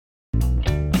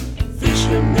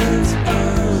Fisherman's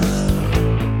Post.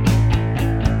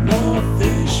 More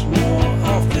fish, more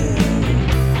often.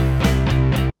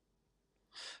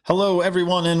 Hello,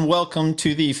 everyone, and welcome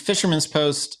to the Fisherman's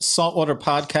Post Saltwater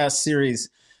Podcast Series.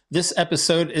 This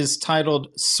episode is titled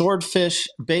Swordfish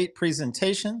Bait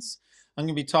Presentations. I'm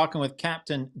going to be talking with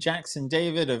Captain Jackson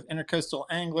David of Intercoastal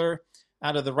Angler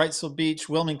out of the Wrightsville Beach,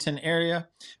 Wilmington area.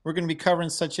 We're going to be covering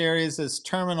such areas as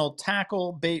terminal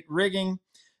tackle, bait rigging,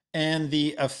 and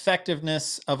the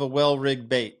effectiveness of a well-rigged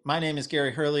bait. My name is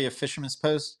Gary Hurley of Fisherman's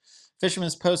Post.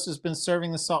 Fisherman's Post has been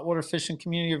serving the saltwater fishing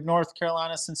community of North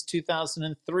Carolina since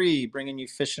 2003, bringing you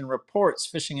fishing reports,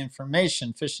 fishing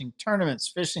information, fishing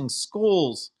tournaments, fishing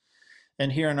schools.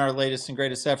 And here in our latest and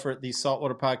greatest effort, the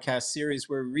Saltwater Podcast Series,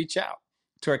 where we reach out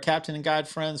to our captain and guide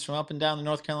friends from up and down the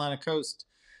North Carolina coast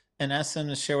and ask them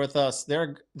to share with us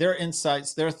their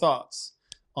insights, their thoughts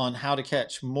on how to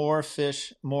catch more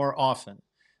fish more often.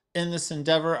 In this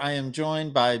endeavor, I am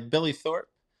joined by Billy Thorpe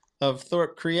of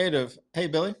Thorpe Creative. Hey,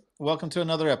 Billy, welcome to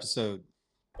another episode.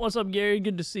 What's up, Gary?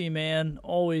 Good to see you, man.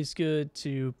 Always good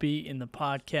to be in the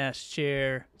podcast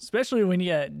chair, especially when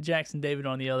you got Jackson David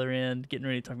on the other end getting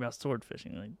ready to talk about sword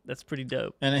fishing. Like, that's pretty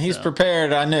dope. And he's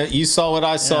prepared. I know you saw what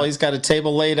I saw. Yeah. He's got a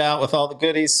table laid out with all the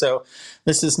goodies. So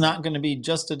this is not going to be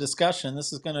just a discussion.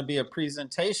 This is going to be a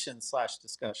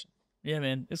presentation/discussion. Yeah,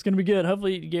 man. It's going to be good.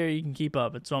 Hopefully, Gary, you can keep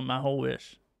up. It's on my whole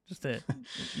wish. Just that you can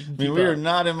I mean, keep we are up.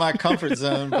 not in my comfort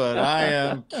zone, but I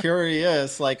am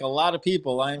curious. Like a lot of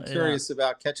people, I am curious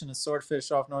about catching a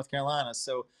swordfish off North Carolina.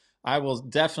 So I will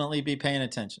definitely be paying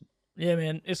attention. Yeah,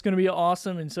 man. It's going to be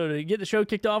awesome. And so to get the show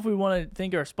kicked off, we want to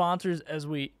thank our sponsors, as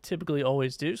we typically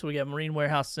always do. So we got Marine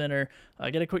Warehouse Center.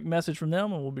 Get a quick message from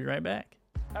them, and we'll be right back.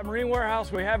 At Marine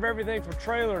Warehouse, we have everything from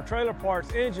trailer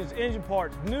parts, engines, engine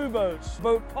parts, new boats,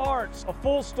 boat parts, a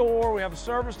full store. We have a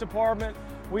service department.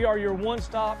 We are your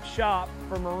one-stop shop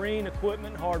for marine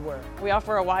equipment and hardware. We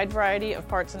offer a wide variety of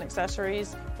parts and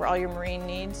accessories for all your marine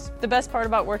needs. The best part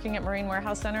about working at Marine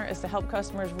Warehouse Center is to help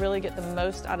customers really get the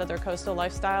most out of their coastal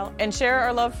lifestyle and share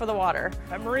our love for the water.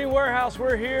 At Marine Warehouse,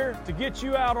 we're here to get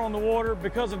you out on the water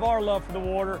because of our love for the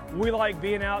water. We like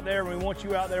being out there, and we want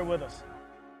you out there with us.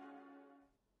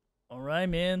 All right,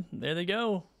 man. There they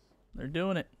go. They're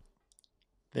doing it.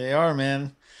 They are,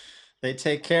 man. They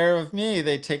take care of me.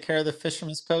 They take care of the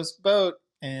Fisherman's Post boat.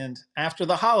 And after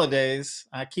the holidays,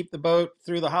 I keep the boat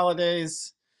through the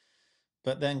holidays.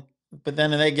 But then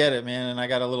they get it, man. And I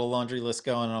got a little laundry list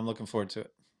going, and I'm looking forward to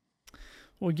it.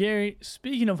 Well, Gary,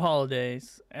 speaking of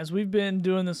holidays, as we've been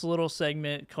doing this little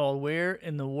segment called Where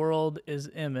in the World is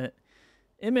Emmett?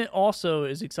 Emmett also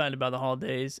is excited about the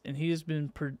holidays, and he has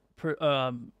been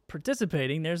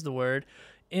participating, there's the word,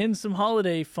 in some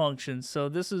holiday functions. So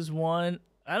this is one.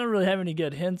 I don't really have any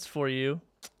good hints for you.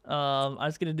 I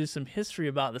was going to do some history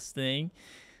about this thing.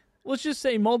 Let's just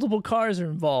say multiple cars are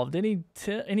involved. Any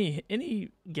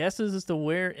guesses as to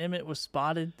where Emmett was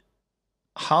spotted?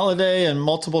 Holiday and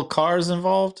multiple cars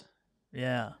involved?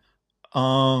 Yeah.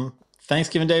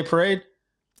 Thanksgiving Day parade?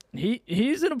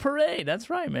 He's in a parade. That's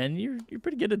right, man. You're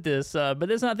pretty good at this.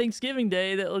 But it's not Thanksgiving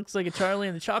Day. That looks like a Charlie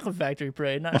and the Chocolate Factory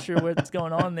parade. Not sure what's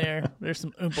going on there. There's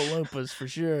some Oompa Loompas for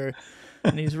sure.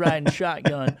 And he's riding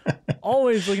shotgun.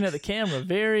 Always looking at the camera.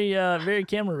 Very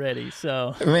camera ready.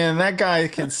 So Man, that guy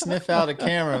can sniff out a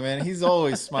camera, man. He's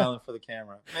always smiling for the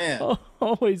camera. Man.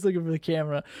 always looking for the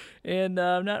camera. And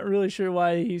I'm not really sure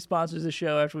why he sponsors the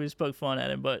show after we spoke fun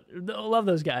at him. But I love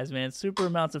those guys, man. Super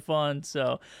amounts of fun.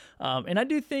 So, and I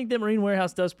do think that Marine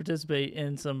Warehouse does participate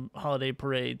in some holiday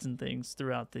parades and things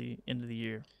throughout the end of the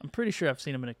year. I'm pretty sure I've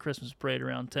seen them in a Christmas parade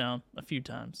around town a few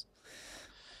times.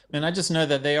 And I just know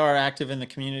that they are active in the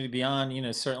community beyond,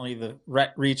 certainly the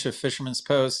reach of Fisherman's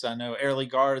Post. I know Airlie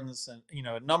Gardens and,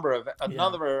 a number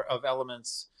of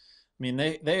elements. I mean,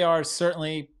 they are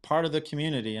certainly part of the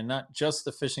community, and not just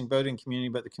the fishing boating community,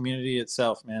 but the community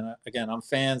itself, man. Again, I'm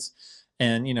fans.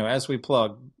 And, as we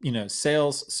plug,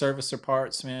 sales, service, or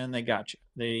parts, man, they got you.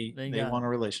 They want a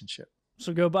relationship.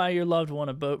 So go buy your loved one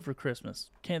a boat for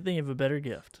Christmas. Can't think of a better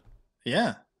gift.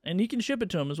 Yeah. And you can ship it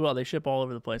to them as well. They ship all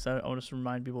over the place. I want to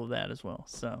remind people of that as well.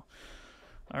 So,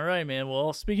 all right, man.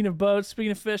 Well, speaking of boats,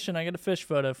 speaking of fishing, I got a fish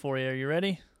photo for you. Are you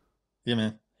ready? Yeah,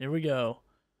 man. Here we go.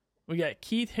 We got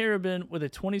Keith Harrobin with a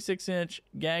 26-inch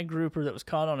gag grouper that was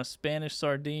caught on a Spanish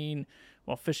sardine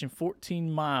while fishing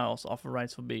 14 miles off of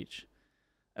Wrightsville Beach.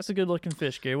 That's a good-looking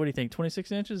fish, Gary. What do you think?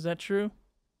 26 inches? Is that true?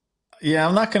 Yeah,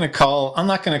 I'm not gonna call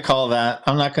that.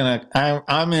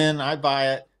 I'm in. I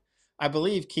buy it. I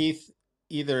believe Keith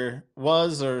either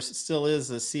was or still is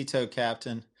a Sea-Tow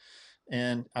captain,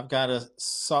 and I've got a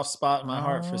soft spot in my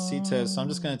heart for Sea-Tow, so I'm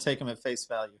just going to take them at face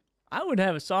value. I would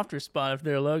have a softer spot if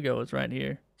their logo was right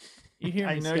here. You hear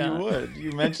me, I know Scott? you would.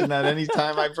 You mention that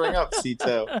anytime I bring up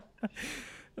Cito.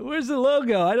 Where's the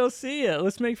logo? I don't see it.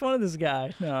 Let's make fun of this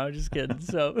guy. No, I'm just kidding.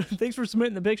 So thanks for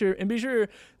submitting the picture. And be sure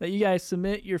that you guys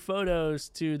submit your photos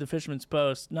to the Fisherman's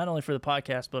Post, not only for the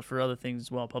podcast, but for other things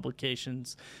as well,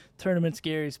 publications, tournaments,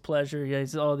 Gary's pleasure. He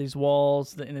has all these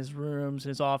walls in his rooms,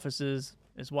 his offices.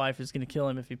 His wife is going to kill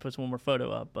him if he puts one more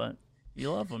photo up, but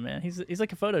you love him, man. He's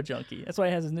like a photo junkie. That's why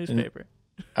he has his newspaper.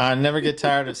 I never get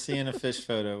tired of seeing a fish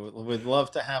photo. Would love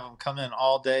to have him come in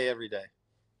all day, every day.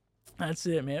 That's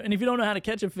it, man. And if you don't know how to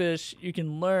catch a fish, you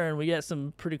can learn. We got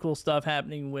some pretty cool stuff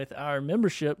happening with our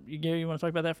membership. Gary, you want to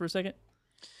talk about that for a second?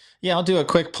 Yeah, I'll do a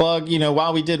quick plug.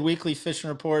 While we did weekly fishing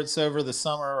reports over the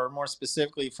summer, or more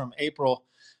specifically from April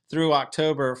through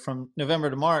October, from November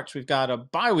to March, we've got a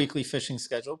bi-weekly fishing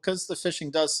schedule because the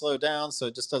fishing does slow down, so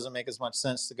it just doesn't make as much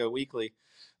sense to go weekly.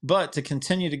 But to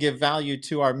continue to give value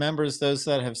to our members, those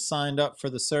that have signed up for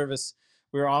the service,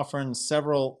 we're offering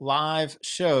several live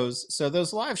shows. So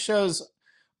those live shows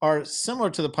are similar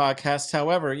to the podcast.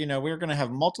 However, we're going to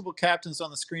have multiple captains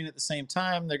on the screen at the same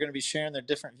time. They're going to be sharing their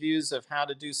different views of how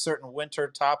to do certain winter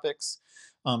topics,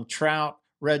 trout,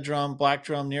 red drum, black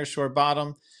drum, nearshore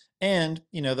bottom. And,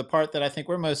 the part that I think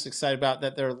we're most excited about,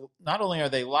 that they're not only are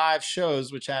they live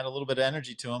shows, which add a little bit of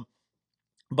energy to them,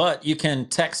 but you can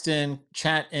text in,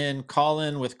 chat in, call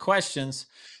in with questions,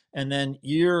 and then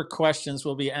your questions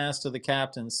will be asked of the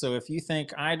captains. So if you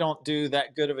think I don't do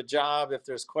that good of a job, if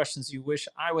there's questions you wish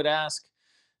I would ask,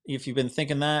 if you've been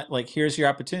thinking that, here's your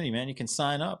opportunity, man. You can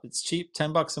sign up. It's cheap,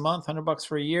 $10 a month, $100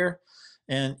 for a year.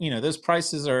 And, those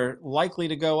prices are likely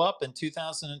to go up in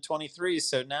 2023.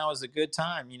 So now is a good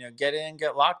time, get in,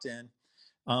 get locked in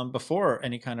before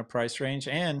any kind of price range,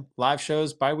 and live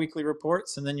shows, bi-weekly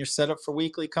reports, and then you're set up for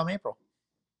weekly come April.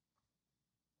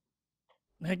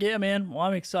 Heck yeah, man. Well,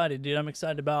 I'm excited, dude. I'm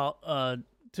excited about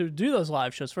to do those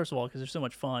live shows, first of all, because they're so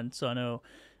much fun. So I know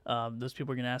those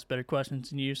people are going to ask better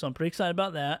questions than you. So I'm pretty excited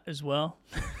about that as well.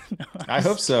 I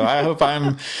hope so. I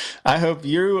hope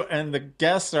you and the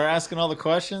guests are asking all the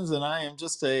questions, and I am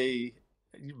just a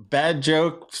bad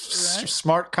joke, Right?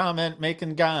 smart comment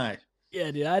making guy. Yeah,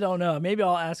 dude. I don't know. Maybe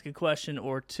I'll ask a question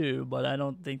or two, but I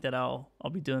don't think that I'll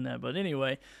be doing that. But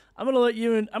anyway, I'm gonna let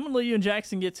you and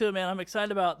Jackson get to it, man. I'm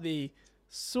excited about the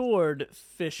sword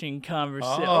fishing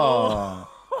conversation. Oh.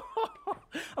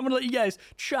 I'm gonna let you guys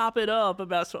chop it up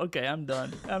about. Okay, I'm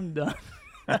done.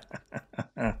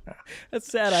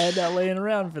 That's sad. I had that laying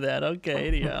around for that. Okay,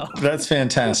 anyhow. That's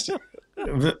fantastic.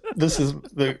 You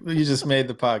just made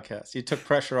the podcast. You took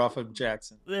pressure off of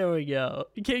Jackson. There we go.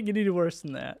 You can't get any worse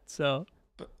than that. So.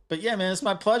 But yeah, man, it's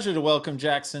my pleasure to welcome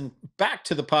Jackson back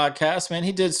to the podcast, man.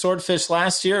 He did Swordfish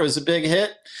last year. It was a big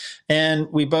hit. And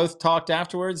we both talked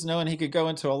afterwards, knowing he could go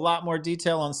into a lot more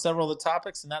detail on several of the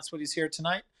topics. And that's what he's here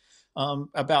tonight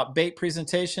about bait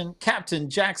presentation. Captain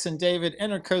Jackson David,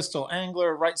 Intercoastal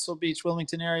Angler, Wrightsville Beach,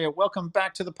 Wilmington area. Welcome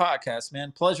back to the podcast,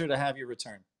 man. Pleasure to have you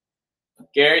return.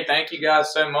 Gary, thank you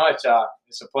guys so much.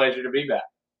 It's a pleasure to be back.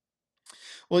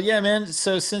 Well, yeah, man.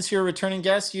 So since you're a returning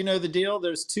guest, you know the deal.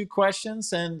 There's two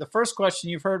questions. And the first question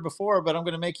you've heard before, but I'm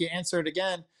going to make you answer it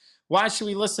again. Why should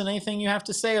we listen to anything you have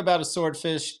to say about a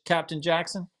swordfish, Captain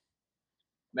Jackson?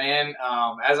 Man,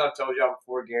 as I've told y'all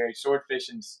before, Gary, sword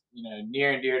fishing's,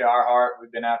 near and dear to our heart.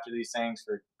 We've been after these things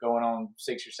for going on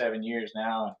 6 or 7 years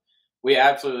now, and we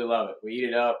absolutely love it. We eat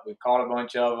it up. We've caught a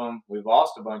bunch of them. We've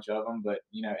lost a bunch of them, but,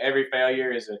 every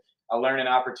failure is a learning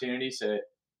opportunity, so it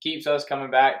keeps us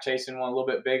coming back, chasing one a little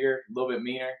bit bigger, a little bit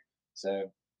meaner.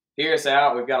 So hear us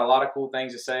out. We've got a lot of cool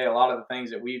things to say. A lot of the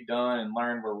things that we've done and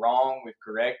learned were wrong, we've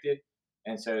corrected.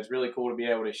 And so it's really cool to be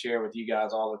able to share with you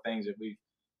guys all the things that we've,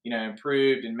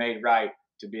 improved and made right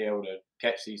to be able to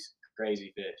catch these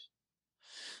crazy fish.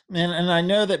 Man, and I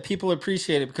know that people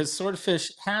appreciate it because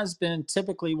swordfish has been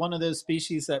typically one of those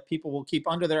species that people will keep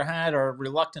under their hat or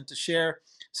reluctant to share.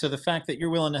 So the fact that you're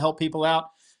willing to help people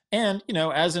out, and,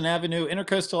 as an avenue,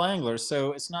 Intercoastal Angler.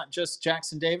 So it's not just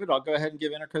Jackson David. I'll go ahead and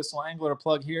give Intercoastal Angler a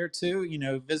plug here too.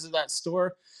 Visit that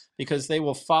store because they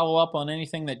will follow up on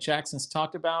anything that Jackson's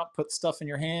talked about, put stuff in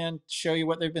your hand, show you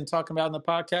what they've been talking about in the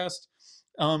podcast.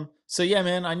 So yeah,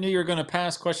 man, I knew you were going to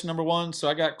pass question number one. So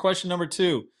I got question number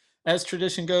two. As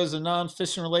tradition goes, a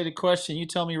non-fishing related question. You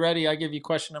tell me ready, I give you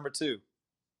question number two.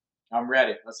 I'm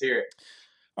ready. Let's hear it.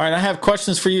 All right, I have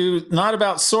questions for you, not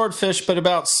about swordfish, but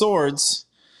about swords.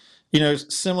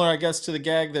 Similar, I guess, to the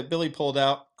gag that Billy pulled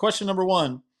out. Question number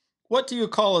one, what do you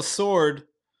call a sword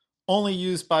only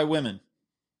used by women?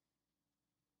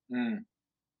 Now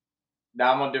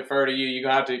I'm going to defer to you. You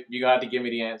got to give me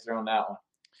the answer on that one.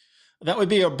 That would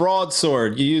be a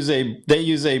broadsword. They use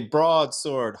a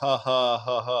broadsword. Ha, ha,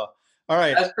 ha, ha. All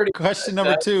right. That's pretty Question good.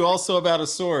 number 2, also about a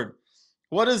sword.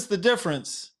 What is the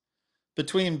difference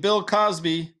between Bill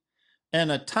Cosby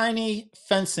and a tiny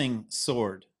fencing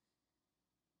sword?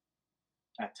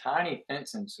 A tiny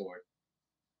fencing sword.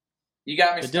 You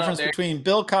got me The stumped difference there. between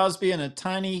Bill Cosby and a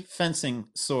tiny fencing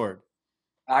sword.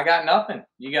 I got nothing.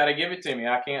 You got to give it to me.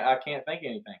 I can't think of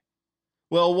anything.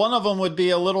 Well, one of them would be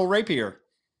a little rapier.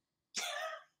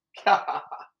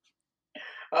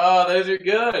 Oh, those are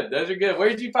good. Those are good. Where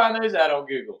did you find those at on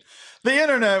Google? The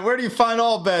internet. Where do you find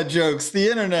all bad jokes? The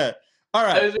internet. All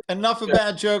right. Those are Enough of good.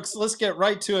 bad jokes. Let's get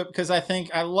right to it because I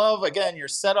love, again, your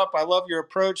setup. I love your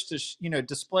approach to,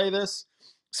 display this.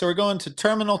 So we're going to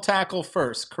terminal tackle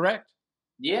first, correct?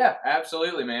 Yeah,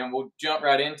 absolutely, man. We'll jump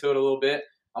right into it a little bit.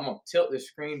 I'm going to tilt the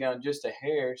screen down just a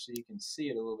hair so you can see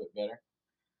it a little bit better.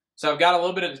 So I've got a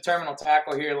little bit of the terminal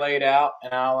tackle here laid out,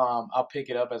 and I'll pick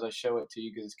it up as I show it to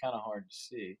you because it's kind of hard to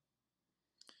see.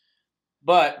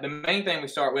 But the main thing we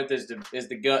start with is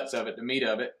the guts of it, the meat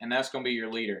of it, and that's going to be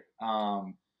your leader.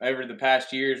 Over the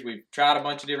past years, we've tried a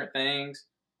bunch of different things,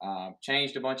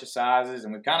 changed a bunch of sizes,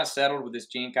 and we've kind of settled with this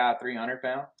Jinkai 300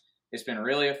 pound. It's been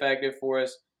really effective for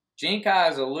us. Jinkai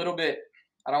is a little bit,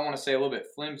 I don't want to say a little bit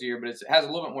flimsier, but it has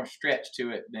a little bit more stretch to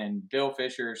it than Bill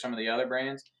Fisher or some of the other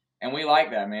brands. And we like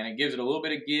that, man. It gives it a little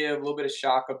bit of give, a little bit of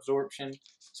shock absorption.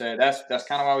 So that's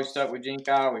kind of why we stuck with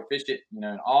Jinkai. We fished it,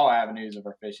 in all avenues of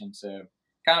our fishing. So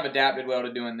kind of adapted well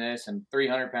to doing this. And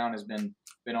 300 pound has been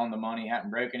on the money. Haven't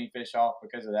broke any fish off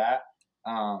because of that.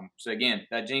 So again,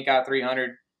 that Jinkai 300,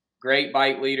 great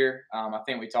bite leader. I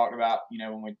think we talked about,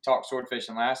 when we talked sword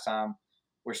fishing last time,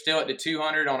 we're still at the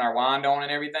 200 on our wind on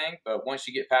and everything. But once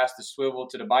you get past the swivel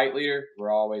to the bite leader, we're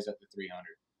always at the 300.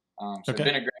 So Okay. It's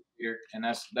been a great leader, and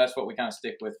that's what we kind of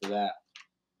stick with for that.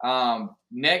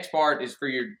 Next part is for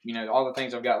your, all the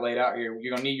things I've got laid out here.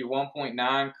 You're going to need your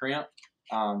 1.9 crimp.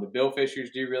 The Bill Fishers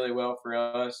do really well for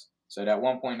us. So that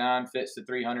 1.9 fits the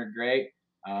 300 great.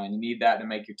 And you need that to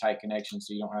make your tight connection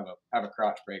so you don't have a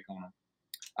crotch break on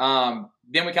them.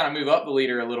 Then we kind of move up the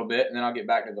leader a little bit, and then I'll get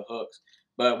back to the hooks.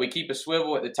 But we keep a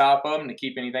swivel at the top of them to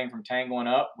keep anything from tangling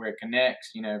up where it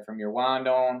connects, from your wind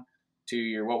on to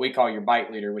your what we call your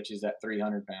bite leader, which is that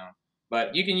 300 pound.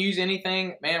 But you can use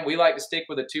anything, man. We like to stick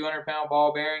with a 200 pound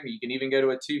ball bearing. You can even go to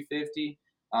a 250.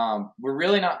 We're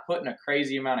really not putting a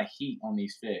crazy amount of heat on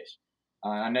these fish.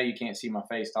 I know you can't see my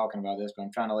face talking about this, but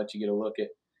I'm trying to let you get a look at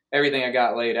everything I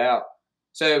got laid out.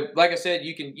 So, like I said,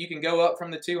 you can go up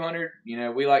from the 200.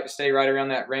 We like to stay right around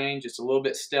that range. It's a little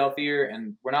bit stealthier,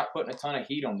 and we're not putting a ton of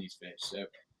heat on these fish. So,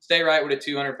 stay right with a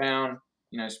 200 pound,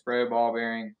 spray ball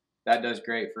bearing. That does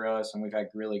great for us, and we've had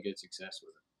really good success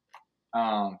with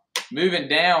it. Moving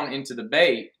down into the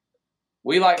bait,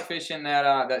 we like fishing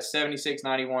that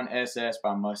 7691 SS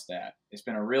by Mustad. It's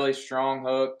been a really strong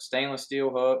hook, stainless steel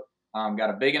hook.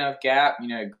 Got a big enough gap,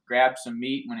 grab some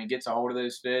meat when it gets a hold of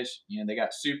those fish. They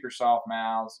got super soft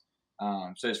mouths.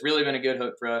 So it's really been a good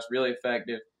hook for us, really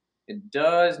effective. It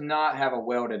does not have a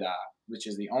welded eye, which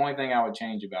is the only thing I would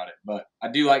change about it. But I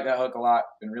do like that hook a lot.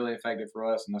 Been really effective for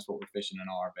us, and that's what we're fishing in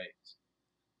all our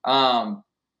baits.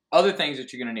 Other things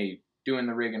that you're going to need doing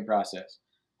the rigging process.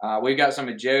 We've got some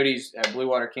of Jody's Blue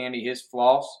Water Candy, his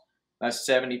floss. That's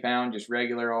 70 pound, just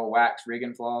regular old wax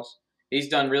rigging floss. He's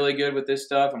done really good with this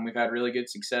stuff, and we've had really good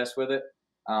success with it.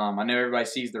 I know everybody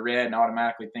sees the red and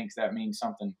automatically thinks that means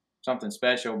something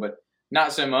special, but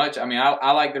not so much. I mean,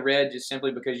 I like the red just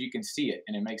simply because you can see it,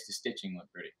 and it makes the stitching look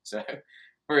pretty. So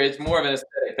it's more of an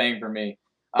aesthetic thing for me.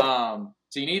 So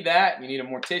you need that. You need a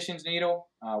mortician's needle.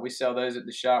 We sell those at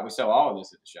the shop. We sell all of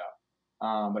this at the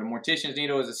shop. But a mortician's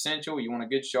needle is essential. You want a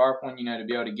good sharp one, to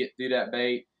be able to get through that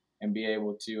bait and be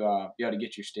able to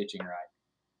get your stitching right.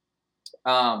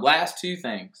 Last two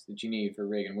things that you need for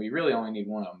rigging. We really only need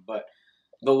one of them, but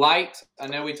the light, I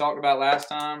know we talked about last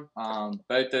time.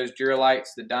 Both those Duralights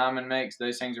that Diamond makes,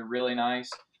 those things are really nice.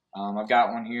 I've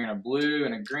got one here in a blue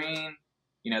and a green.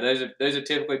 Those have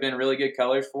typically been really good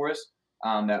colors for us.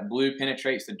 That blue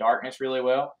penetrates the darkness really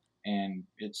well, and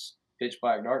it's pitch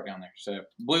black dark down there. So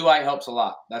blue light helps a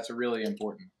lot. That's a really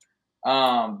important.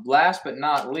 Last but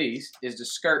not least is the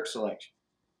skirt selection.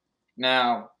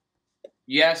 Now,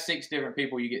 you ask 6 different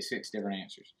people, you get 6 different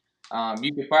answers.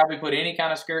 You could probably put any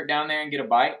kind of skirt down there and get a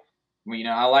bite. Well,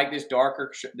 I like this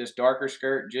darker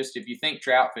skirt. Just if you think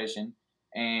trout fishing,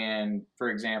 and for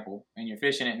example, and you're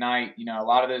fishing at night, a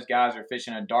lot of those guys are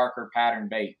fishing a darker pattern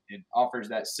bait. It offers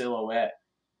that silhouette,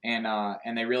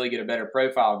 and they really get a better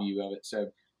profile view of it. So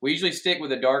we usually stick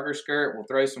with a darker skirt. We'll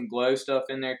throw some glow stuff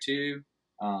in there too.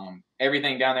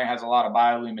 Everything down there has a lot of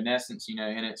bioluminescence,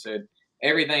 in it. So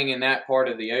everything in that part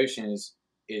of the ocean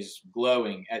is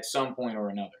glowing at some point or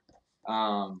another.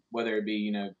 whether it be,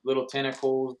 you know, little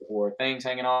tentacles or things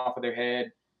hanging off of their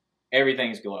head,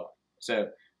 everything's glowing. So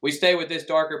we stay with this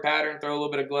darker pattern, throw a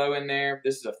little bit of glow in there.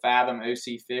 This is a Fathom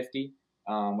OC50,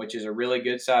 which is a really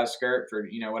good size skirt for,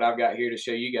 you know, what I've got here to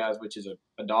show you guys, which is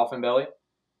a dolphin belly.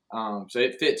 So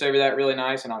it fits over that really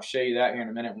nice, and I'll show you that here in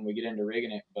a minute when we get into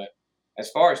rigging it. But as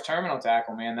far as terminal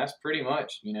tackle, man, that's pretty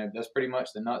much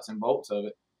the nuts and bolts of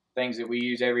it. Things that we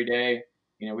use every day.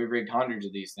 You know, we've rigged hundreds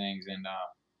of these things, and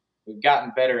we've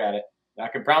gotten better at it. I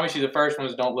can promise you the first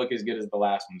ones don't look as good as the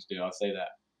last ones do. I'll say that.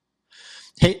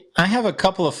 Hey, I have a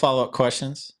couple of follow-up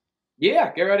questions.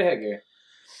 Yeah, go right ahead, Gary.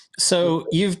 So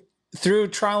through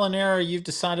trial and error, you've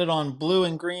decided on blue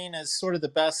and green as sort of the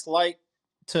best light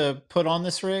to put on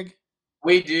this rig?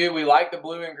 We do. We like the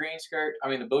blue and green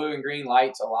the blue and green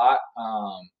lights a lot.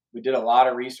 We did a lot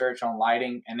of research on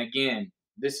lighting, and again,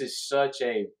 this is such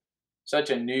a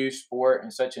new sport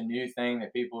and such a new thing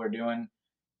that people are doing.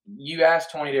 You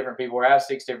ask 20 different people or ask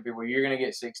 6 different people, you're going to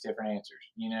get 6 different answers.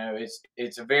 You know,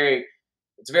 it's a very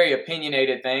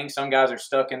opinionated thing. Some guys are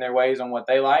stuck in their ways on what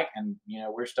they like, and, you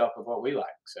know, we're stuck with what we like.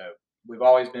 So we've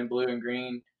always been blue and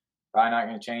green. Probably not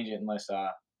going to change it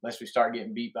unless we start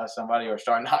getting beat by somebody or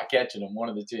start not catching them, one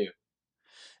of the two.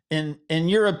 In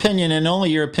your opinion, and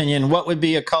only your opinion, what would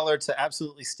be a color to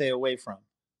absolutely stay away from?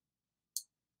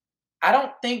 I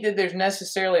don't think that there's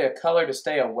necessarily a color to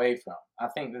stay away from. I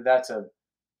think that that's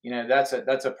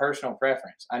a personal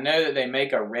preference. I know that they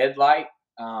make a red light,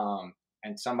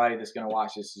 and somebody that's going to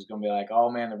watch this is going to be like, "Oh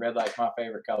man, the red light's my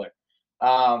favorite color."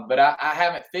 But I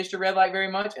haven't fished a red light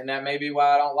very much, and that may be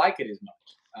why I don't like it as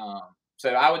much.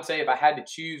 So I would say if I had to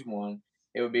choose one,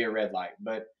 it would be a red light.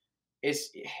 But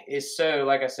it's so,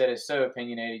 like I said, it's so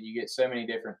opinionated. You get so many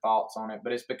different thoughts on it.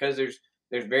 But it's because there's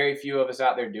very few of us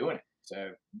out there doing it.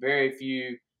 So very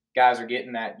few guys are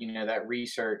getting that, you know, that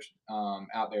research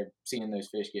out there, seeing those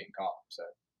fish getting caught. So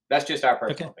that's just our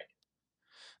personal opinion.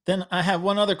 Then I have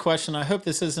one other question. I hope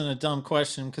this isn't a dumb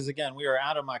question because, again, we are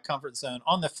out of my comfort zone.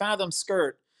 On the Fathom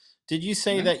skirt, did you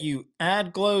say that you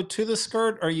add glow to the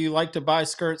skirt, or you like to buy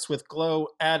skirts with glow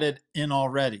added in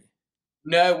already?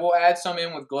 No, we'll add some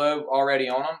in with glow already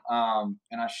on them.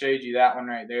 And I showed you that one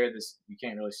right there. This, you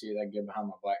can't really see it that good behind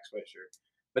my black sweatshirt.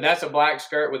 But that's a black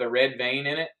skirt with a red vein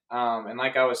in it. And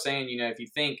like I was saying, you know, if you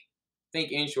think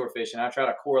inshore fishing, I try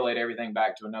to correlate everything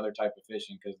back to another type of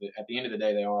fishing because at the end of the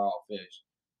day, they are all fish.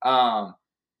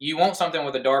 You want something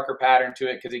with a darker pattern to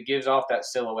it because it gives off that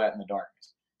silhouette in the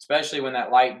darkness. Especially when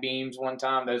that light beams one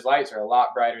time, those lights are a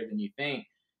lot brighter than you think.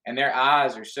 And their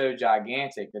eyes are so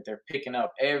gigantic that they're picking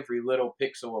up every little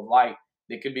pixel of light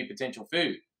that could be potential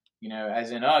food. You know,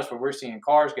 as in us, where we're seeing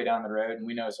cars go down the road and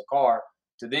we know it's a car,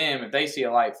 to them, if they see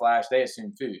a light flash, they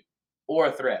assume food or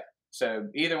a threat. So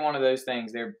either one of those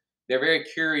things, they're very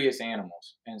curious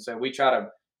animals. And so we try to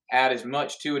add as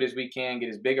much to it as we can, get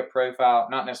as big a profile,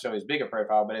 not necessarily as big a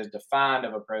profile, but as defined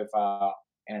of a profile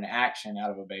and an action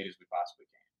out of a bait as we possibly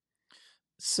can.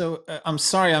 So I'm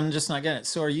sorry, I'm just not getting it.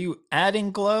 So are you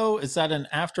adding glow? Is that an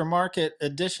aftermarket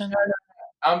edition? No.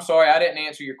 I'm sorry, I didn't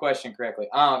answer your question correctly.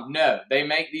 No, they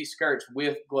make these skirts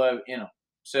with glow in them.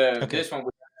 So this one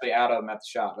was actually out of them at the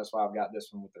shop. That's why I've got this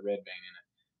one with the red vein in it.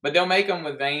 But they'll make them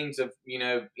with veins of, you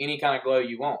know, any kind of glow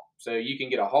you want. So you can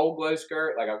get a whole glow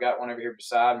skirt. Like I've got one over here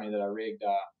beside me that I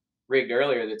rigged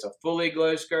earlier that's a fully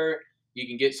glow skirt. You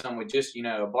can get some with just, you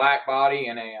know, a black body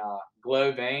and a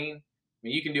glow vein. I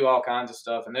mean, you can do all kinds of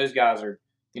stuff, and those guys are,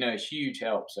 you know, a huge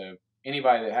help. So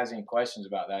anybody that has any questions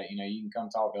about that, you know, you can come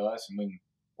talk to us, and we can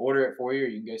order it for you, or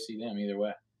you can go see them either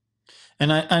way.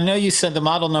 And I know you said the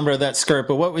model number of that skirt,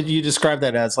 but what would you describe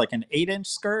that as? Like an 8-inch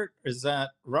skirt? Is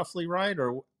that roughly right? Or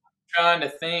I'm trying to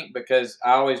think because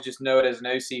I always just know it as an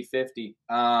OC50.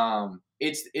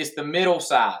 It's the middle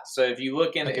size. So if you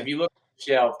look if you look at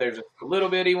the shelf, there's a little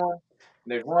bitty one.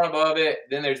 There's one above it,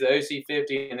 then there's the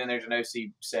OC50, and then there's an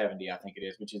OC70, I think it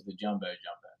is, which is the jumbo.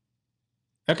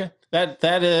 Okay,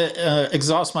 that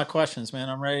exhausts my questions, man.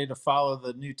 I'm ready to follow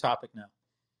the new topic now.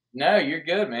 No, you're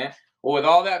good, man. Well, with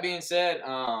all that being said,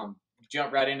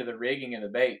 jump right into the rigging of the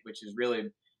bait, which is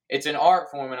really, it's an art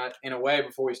form. And in a way,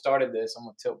 before we started this, I'm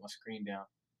gonna tilt my screen down.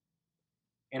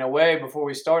 In a way, before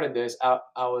we started this, I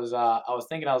was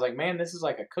thinking, I was like, man, this is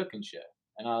like a cooking show,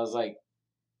 and I was like,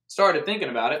 started thinking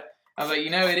about it. I was like, you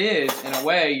know, it is, in a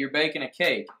way, you're baking a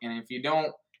cake. And if you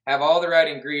don't have all the right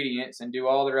ingredients and do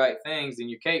all the right things, then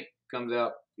your cake comes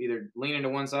out either leaning to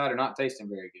one side or not tasting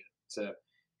very good. So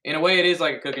in a way, it is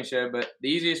like a cooking show, but the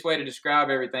easiest way to describe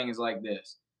everything is like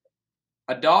this.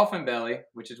 A dolphin belly,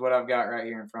 which is what I've got right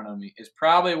here in front of me, is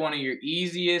probably one of your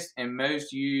easiest and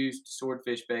most used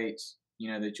swordfish baits,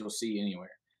 you know, that you'll see anywhere.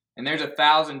 And there's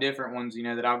 1,000 different ones,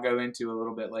 that I'll go into a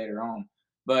little bit later on.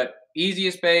 But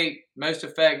easiest bait, most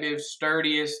effective,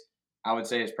 sturdiest, I would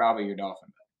say is probably your dolphin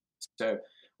bait. So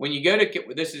when you go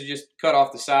to, this is just cut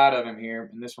off the side of him here,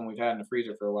 and this one we've had in the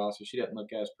freezer for a while, so she doesn't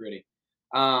look as pretty.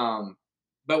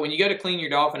 But when you go to clean your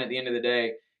dolphin at the end of the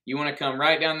day, you want to come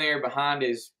right down there behind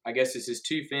his, I guess it's his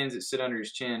 2 fins that sit under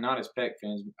his chin, not his pec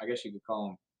fins. I guess you could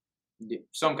call them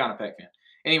some kind of pec fin.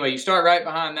 Anyway, you start right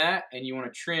behind that, and you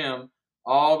want to trim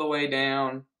all the way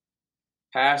down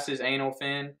past his anal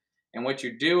fin. And what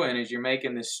you're doing is you're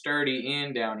making this sturdy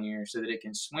end down here so that it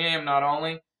can swim not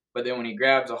only, but then when he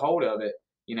grabs a hold of it,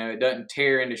 it doesn't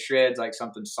tear into shreds like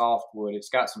something soft would. It's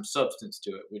got some substance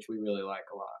to it, which we really like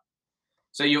a lot.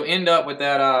 So you'll end up with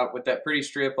that pretty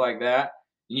strip like that.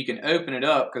 And you can open it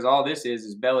up because all this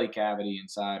is belly cavity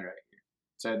inside right here.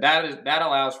 So that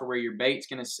allows for where your bait's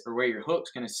gonna, or where your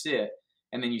hook's gonna sit,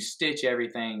 and then you stitch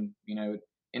everything.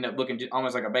 End up looking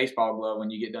almost like a baseball glove when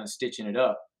you get done stitching it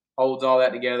up. Holds all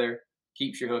that together,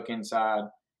 keeps your hook inside,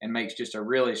 and makes just a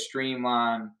really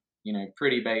streamlined,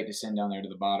 pretty bait to send down there to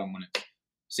the bottom when it's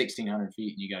 1,600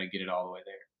 feet and you got to get it all the way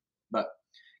there. But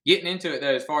getting into it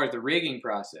though, as far as the rigging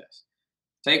process,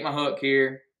 take my hook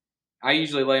here. I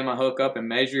usually lay my hook up and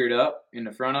measure it up in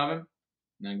the front of him,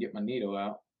 and then get my needle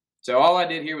out. So all I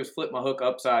did here was flip my hook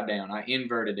upside down. I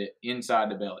inverted it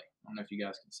inside the belly. I don't know if you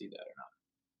guys can see that or not.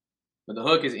 But the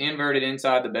hook is inverted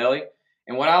inside the belly.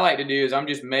 And what I like to do is I'm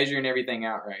just measuring everything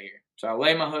out right here. So I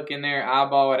lay my hook in there,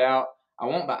 eyeball it out. I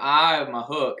want the eye of my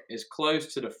hook as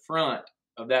close to the front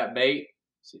of that bait.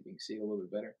 See if you can see it a little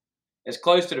bit better. As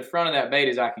close to the front of that bait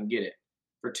as I can get it.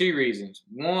 For 2 reasons.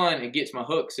 One, it gets my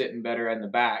hook sitting better in the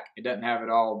back. It doesn't have it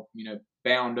all,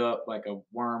 bound up like a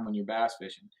worm when you're bass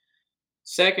fishing.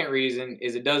 Second reason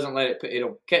is it doesn't let it,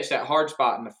 it'll catch that hard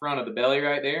spot in the front of the belly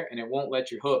right there, and it won't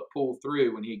let your hook pull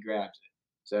through when he grabs it.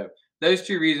 So those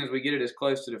 2 reasons, we get it as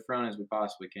close to the front as we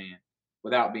possibly can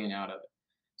without being out of it.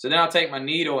 So then I'll take my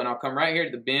needle and I'll come right here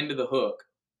at the bend of the hook.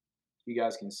 You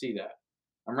guys can see that.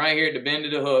 I'm right here at the bend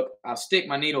of the hook. I'll stick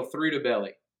my needle through the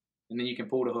belly, and then you can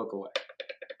pull the hook away.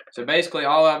 So basically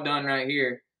all I've done right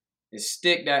here is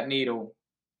stick that needle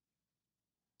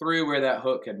through where that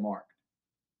hook had marked.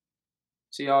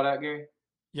 See all that, Gary?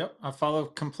 Yep, I follow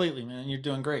completely, man. You're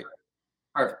doing great.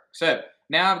 Perfect. So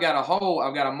now I've got a hole,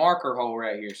 I've got a marker hole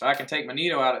right here. So I can take my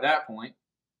needle out at that point,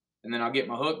 and then I'll get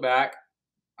my hook back.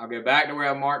 I'll go back to where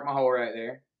I marked my hole right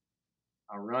there.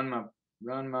 I'll run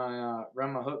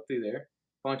my hook through there,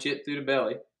 punch it through the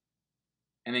belly,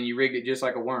 and then you rigged it just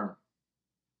like a worm.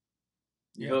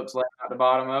 Your hook's laying out the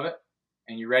bottom of it,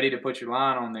 and you're ready to put your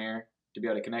line on there to be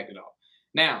able to connect it all.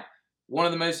 Now, one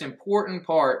of the most important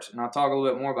parts, and I'll talk a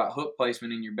little bit more about hook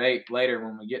placement in your bait later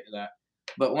when we get to that,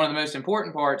 but one of the most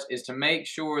important parts is to make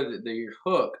sure that your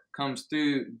hook comes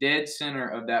through dead center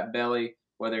of that belly,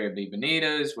 whether it be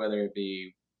bonitas, whether it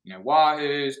be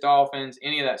wahoos, dolphins,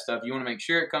 any of that stuff. You want to make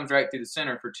sure it comes right through the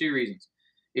center for 2 reasons.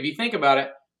 If you think about it,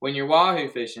 when you're wahoo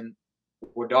fishing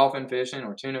or dolphin fishing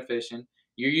or tuna fishing,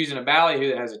 you're using a ballyhoo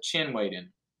that has a chin weight in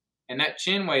it. And that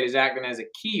chin weight is acting as a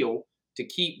keel to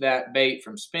keep that bait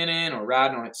from spinning or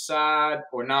riding on its side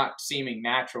or not seeming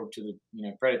natural to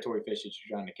the predatory fish that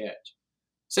you're trying to catch.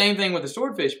 Same thing with the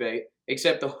swordfish bait,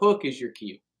 except the hook is your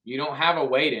keel. You don't have a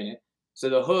weight in it, so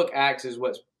the hook acts as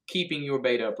what's keeping your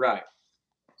bait upright.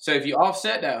 So if you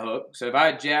offset that hook, so if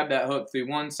I jab that hook through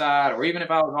one side, or even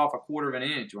if I was off 1/4 of an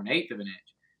inch or 1/8 of an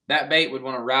inch, that bait would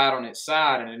want to ride on its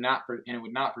side, and it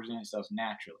would not present itself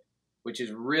naturally, which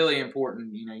is really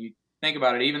important. You think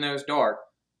about it, even though it's dark,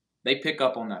 they pick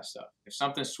up on that stuff. If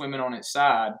something's swimming on its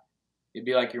side, it'd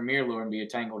be like your mirror lure and be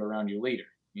tangled around your leader.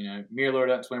 Mirror lure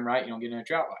doesn't swim right, you don't get any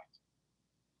trout bites.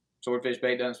 Swordfish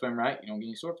bait doesn't swim right, you don't get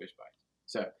any swordfish bites.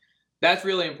 So that's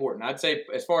really important. I'd say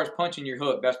as far as punching your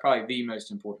hook, that's probably the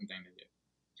most important thing to do.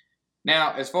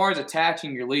 Now, as far as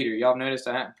attaching your leader, y'all noticed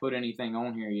I haven't put anything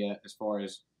on here yet as far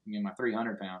as my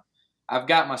 300 pound. I've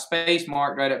got my space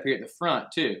marked right up here at the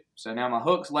front too. So now my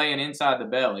hook's laying inside the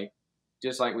belly,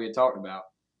 just like we had talked about.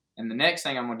 And the next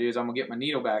thing I'm going to do is I'm going to get my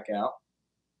needle back out,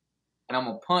 and I'm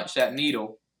going to punch that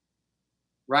needle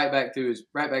right back through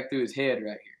his head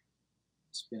right here.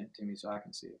 Spin it to me so I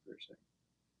can see it for a second.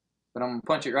 But I'm going to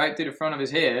punch it right through the front of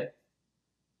his head.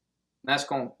 That's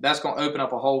going to open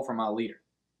up a hole for my leader.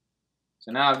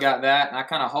 So now I've got that, and I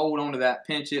kind of hold on to that,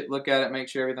 pinch it, look at it, make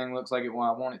sure everything looks like it what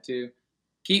I want it to.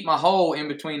 Keep my hole in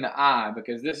between the eye,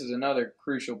 because this is another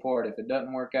crucial part. If it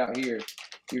doesn't work out here,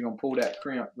 you're going to pull that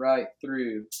crimp right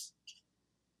through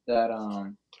that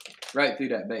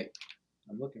bait.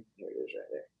 I'm looking. There it is right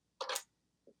there.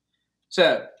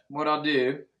 So what I'll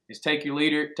do is take your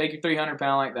 300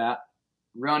 pound like that,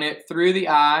 run it through the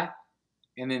eye,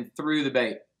 and then through the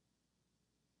bait.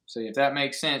 So if that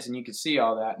makes sense, and you can see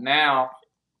all that. Now,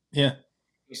 Yeah.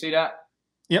 you see that?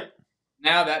 Yep.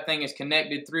 Now that thing is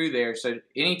connected through there. So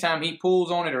anytime he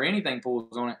pulls on it or anything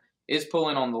pulls on it, it's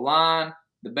pulling on the line,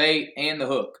 the bait, and the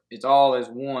hook. It's all as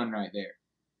one right there.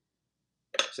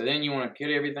 So then you want to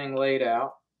get everything laid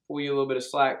out, pull you a little bit of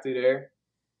slack through there.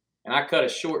 And I cut a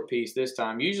short piece this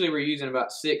time. Usually we're using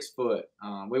about 6 foot.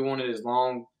 We want it as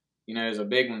long, as a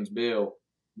big one's bill.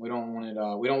 We don't want it.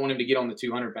 We don't want him to get on the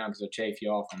 200 pound because it'll chafe you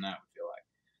off on that. We feel like.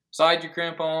 Slide your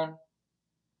crimp on.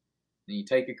 Then you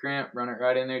take your crimp, run it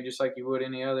right in there just like you would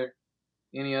any other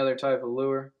type of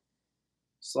lure.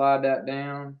 Slide that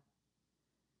down.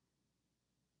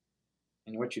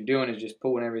 And what you're doing is just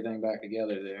pulling everything back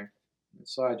together there. And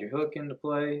slide your hook into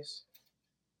place.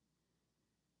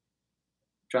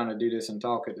 I'm trying to do this and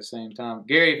talk at the same time.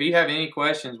 Gary, if you have any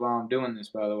questions while I'm doing this,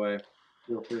 by the way,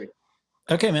 feel free.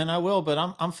 Okay, man, I will, but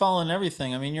I'm following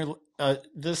everything. I mean,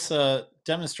 this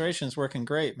demonstration is working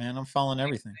great, man. I'm following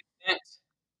everything. Sense?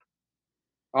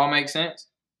 All makes sense?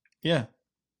 Yeah.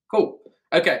 Cool.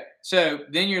 Okay, so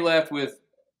then you're left with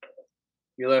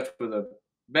a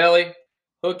belly,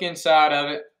 hook inside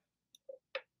of it.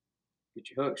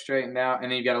 Get your hook straightened out,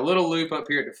 and then you got a little loop up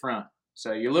here at the front.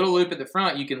 So your little loop at the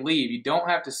front, you can leave. You don't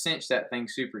have to cinch that thing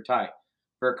super tight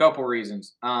for a couple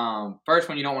reasons. First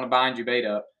one, you don't want to bind your bait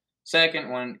up. Second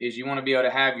one is you want to be able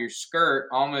to have your skirt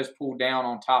almost pulled down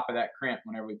on top of that crimp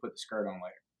whenever we put the skirt on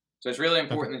later. So it's really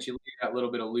important that you leave that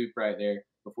little bit of loop right there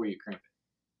before you crimp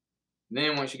it. And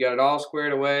then once you got it all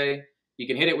squared away, you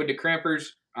can hit it with the crimpers.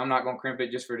 I'm not going to crimp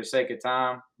it just for the sake of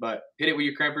time, but hit it with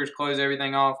your crimpers, close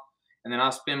everything off, and then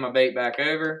I'll spin my bait back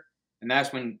over, and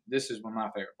this is when my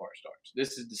favorite part starts.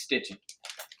 This is the stitching.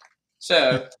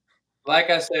 So,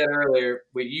 like I said earlier,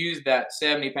 we use that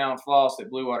 70-pound floss that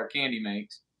Blue Water Candy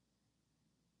makes,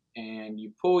 and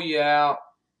you pull you out.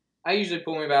 I usually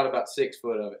pull me about 6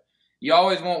 foot of it. You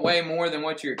always want way more than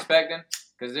what you're expecting,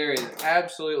 because there is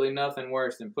absolutely nothing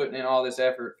worse than putting in all this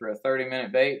effort for a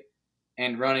 30-minute bait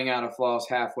and running out of floss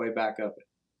halfway back up it.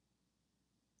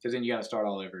 Because then you got to start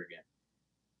all over again.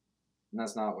 And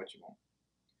that's not what you want.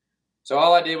 So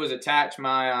all I did was attach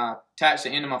the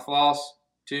end of my floss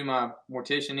to my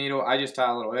mortician needle. I just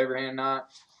tie a little overhand knot.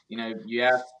 You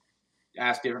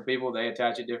ask different people, they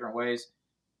attach it different ways.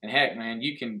 And heck, man,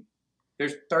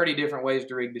 there's 30 different ways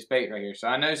to rig this bait right here. So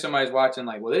I know somebody's watching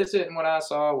like, well, this isn't what I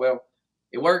saw. Well,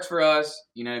 it works for us.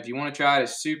 If you want to try it,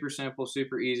 it's super simple,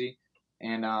 super easy.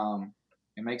 And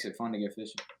it makes it fun to go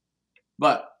fishing.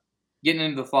 But getting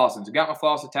into the flossing. So I got my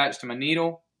floss attached to my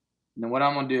needle. And then what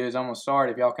I'm going to do is I'm going to start,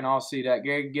 if y'all can all see that.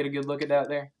 Gary, get a good look at that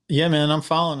there? Yeah, man, I'm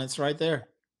following. It's right there.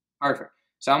 Perfect.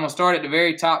 So I'm going to start at the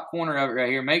very top corner of it right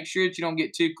here. Make sure that you don't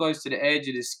get too close to the edge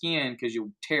of the skin because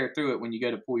you'll tear through it when you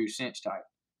go to pull your cinch tight.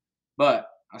 But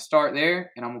I start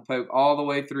there, and I'm going to poke all the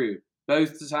way through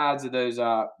both sides of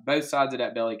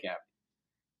that belly cavity.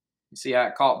 You see how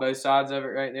it caught both sides of it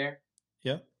right there?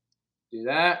 Yep. Do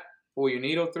that. Pull your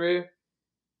needle through.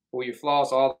 Pull your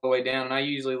floss all the way down. And I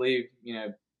usually leave,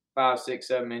 5, 6,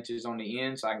 7 inches on the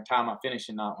end so I can tie my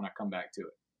finishing knot when I come back to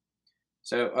it.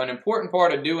 So an important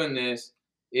part of doing this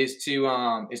is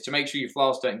to make sure your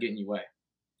floss doesn't get in your way.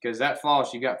 Because that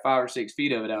floss, you got 5 or 6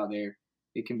 feet of it out there.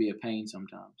 It can be a pain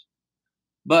sometimes.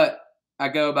 But I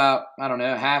go about,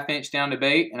 a half inch down the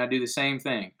bait, and I do the same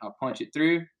thing. I'll punch it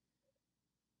through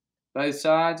both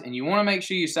sides, and you want to make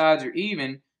sure your sides are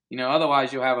even.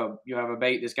 Otherwise you'll have a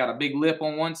bait that's got a big lip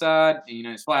on one side, and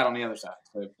it's flat on the other side.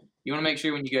 So you want to make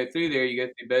sure when you go through there, you go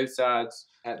through both sides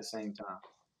at the same time.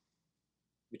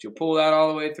 But you'll pull that all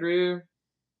the way through,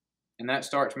 and that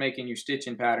starts making your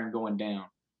stitching pattern going down.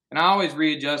 And I always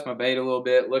readjust my bait a little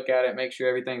bit, look at it, make sure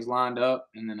everything's lined up,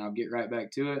 and then I'll get right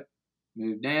back to it.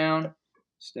 Move down,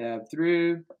 stab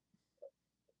through,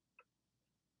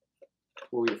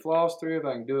 pull your floss through if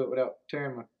I can do it without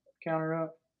tearing my counter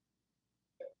up.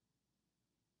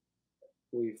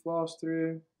 Pull your floss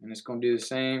through, and it's going to do the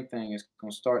same thing. It's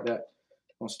going to start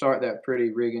that pretty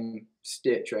rigging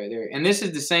stitch right there. And this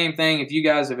is the same thing if you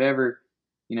guys have ever,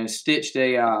 stitched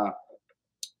a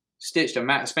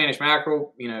Spanish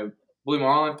mackerel, blue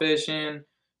marlin fishing,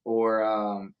 or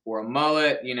a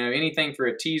mullet, anything for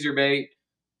a teaser bait.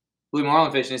 Blue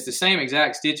marlin fishing, it's the same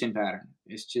exact stitching pattern.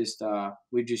 It's just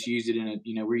we've just used it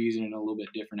we're using it in a little bit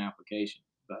different application,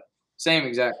 but same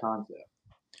exact concept.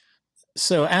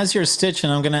 So as you're stitching,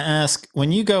 I'm going to ask,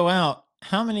 when you go out,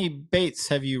 how many baits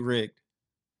have you rigged?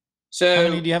 So how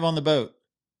many do you have on the boat?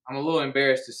 I'm a little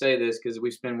embarrassed to say this because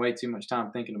we spend way too much time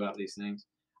thinking about these things.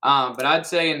 But I'd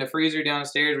say in the freezer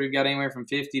downstairs, we've got anywhere from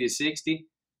 50 to 60.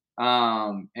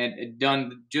 And it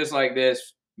done just like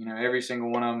this, every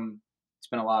single one of them, it's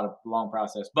been a long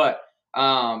process. But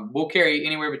we'll carry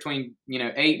anywhere between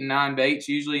 8 and 9 baits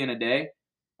usually in a day.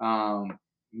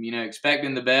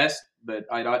 Expecting the best, but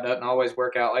it doesn't always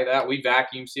work out like that. We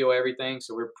vacuum seal everything,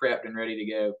 so we're prepped and ready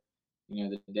to go.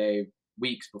 The day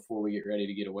weeks before we get ready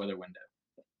to get a weather window.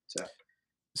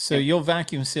 So you'll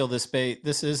vacuum seal this bait.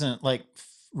 This isn't like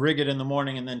rig it in the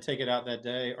morning and then take it out that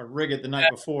day, or rig it the night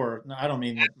before. No, I don't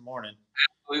mean the morning.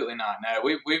 Absolutely not. No,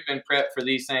 we've been prepped for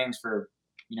these things for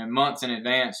months in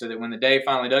advance, so that when the day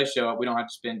finally does show up, we don't have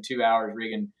to spend 2 hours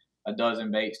rigging a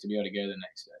dozen baits to be able to go the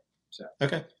next day. So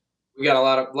okay, we got a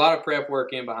lot of prep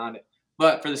work in behind it.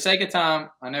 But for the sake of time,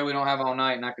 I know we don't have all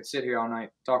night, and I could sit here all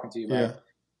night talking to you about it.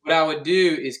 What I would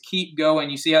do is keep going.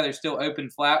 You see how there's still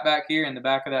open flap back here in the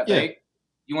back of that bait?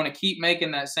 You want to keep making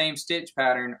that same stitch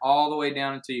pattern all the way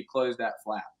down until you close that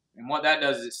flap. And what that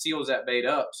does is it seals that bait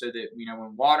up so that,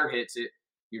 when water hits it,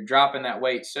 you're dropping that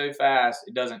weight so fast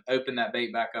it doesn't open that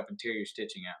bait back up and tear your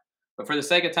stitching out. But for the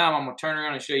sake of time, I'm going to turn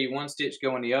around and show you one stitch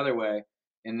going the other way,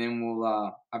 and then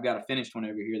I've got a finished one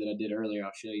over here that I did earlier.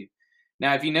 I'll show you.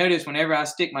 Now, if you notice, whenever I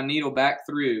stick my needle back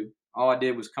through, all I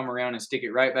did was come around and stick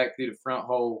it right back through the front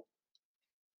hole,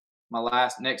 my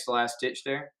next to last stitch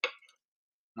there.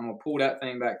 I'm going to pull that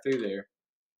thing back through there.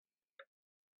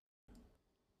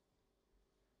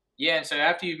 Yeah, and so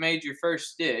after you've made your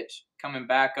first stitch, coming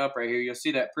back up right here, you'll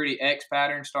see that pretty X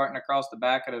pattern starting across the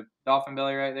back of the dolphin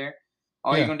belly right there.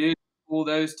 All you're going to do is pull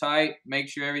those tight, make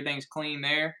sure everything's clean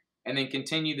there, and then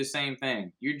continue the same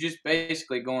thing. You're just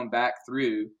basically going back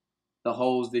through the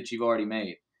holes that you've already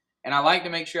made. And I like to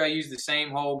make sure I use the same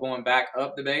hole going back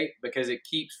up the bait because it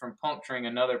keeps from puncturing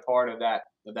another part of that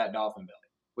dolphin belly,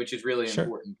 which is really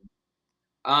important.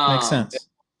 Makes sense.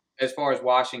 As far as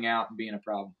washing out and being a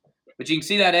problem. But you can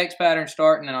see that X pattern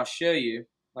starting, and I'll show you.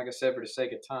 Like I said, for the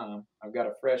sake of time, I've got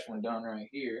a fresh one done right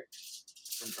here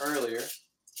from earlier.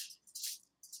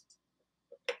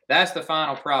 That's the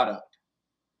final product.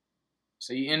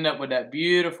 So you end up with that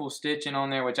beautiful stitching on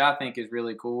there, which I think is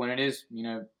really cool. And it is,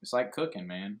 it's like cooking,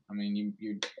 man. I mean,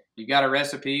 you got a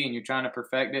recipe and you're trying to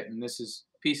perfect it, and this is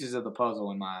pieces of the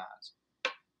puzzle in my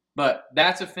eyes. But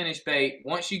that's a finished bait.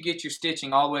 Once you get your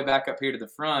stitching all the way back up here to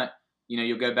the front,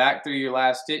 you'll go back through your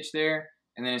last stitch there,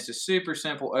 and then it's a super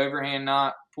simple overhand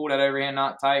knot. Pull that overhand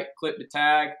knot tight, clip the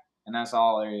tag, and that's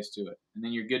all there is to it. And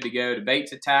then you're good to go. The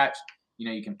bait's attached.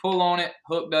 You can pull on it.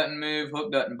 Hook doesn't move.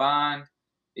 Hook doesn't bind.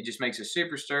 It just makes a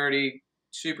super sturdy,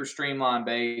 super streamlined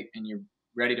bait, and you're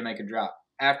ready to make a drop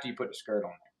after you put the skirt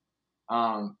on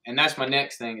there. And that's my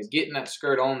next thing, is getting that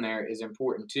skirt on there is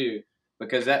important too,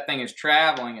 because that thing is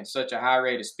traveling at such a high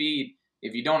rate of speed.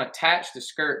 If you don't attach the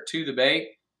skirt to the bait,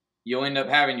 you'll end up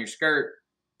having your skirt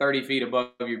 30 feet above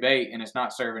your bait, and it's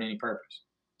not serving any purpose.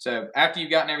 So after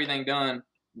you've gotten everything done,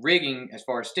 rigging as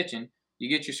far as stitching, you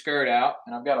get your skirt out,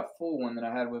 and I've got a full one that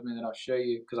I had with me that I'll show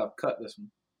you because I've cut this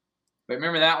one. But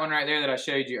remember that one right there that I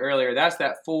showed you earlier? That's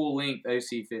that full length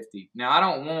OC50. Now, I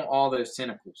don't want all those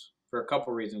tentacles for a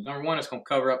couple reasons. Number one, it's going to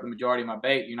cover up the majority of my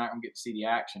bait. You're not going to get to see the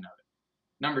action of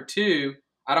it. Number two,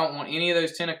 I don't want any of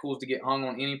those tentacles to get hung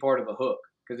on any part of the hook.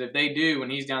 Because if they do, when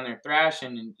he's down there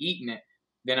thrashing and eating it,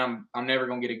 then I'm never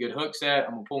going to get a good hook set.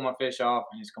 I'm going to pull my fish off,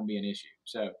 and it's going to be an issue.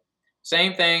 So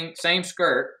same thing, same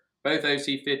skirt, both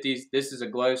OC50s. This is a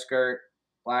glow skirt,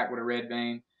 black with a red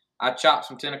vein. I chop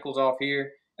some tentacles off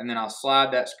here, and then I'll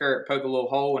slide that skirt, poke a little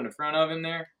hole in the front of him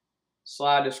there,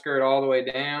 slide the skirt all the way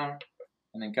down,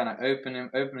 and then kind of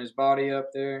open his body up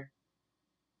there,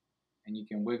 and you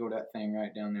can wiggle that thing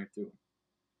right down there through him.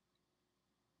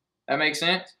 That makes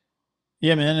sense?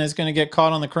 Yeah, man, it's going to get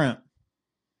caught on the crimp.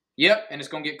 Yep, and it's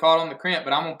going to get caught on the crimp,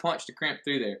 but I'm going to punch the crimp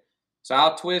through there. So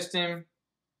I'll twist him,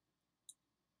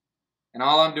 and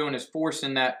all I'm doing is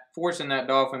forcing that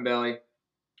dolphin belly,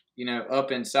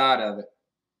 up inside of it.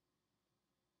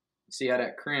 See how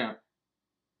that crimp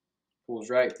pulls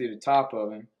right through the top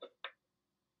of him,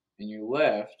 and you're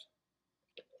left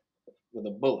with a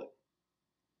bullet.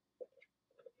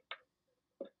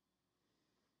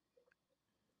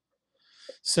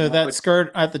 So that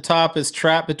skirt at the top is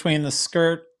trapped between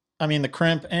the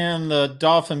crimp and the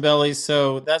dolphin belly.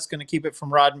 So that's going to keep it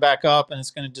from riding back up, and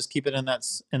it's going to just keep it in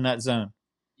that zone.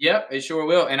 Yep, it sure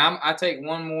will. And I take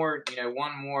one more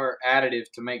additive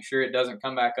to make sure it doesn't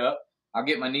come back up. I'll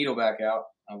get my needle back out.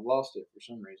 I've lost it for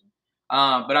some reason.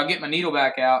 But I'll get my needle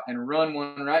back out and run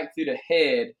one right through the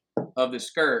head of the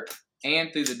skirt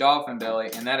and through the dolphin belly,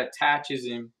 and that attaches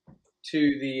him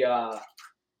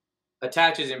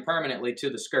permanently to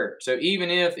the skirt. So even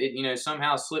if it,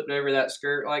 somehow slipped over that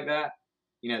skirt like that,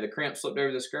 the crimp slipped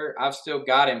over the skirt, I've still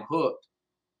got him hooked.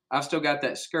 I've still got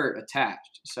that skirt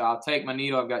attached. So I'll take my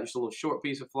needle. I've got just a little short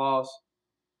piece of floss.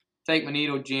 take my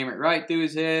needle, jam it right through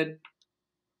his head.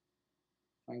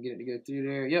 I can get it to go through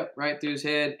there. Yep, right through his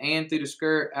head and through the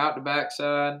skirt, out the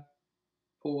backside.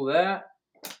 Pull that.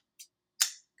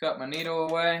 Cut my needle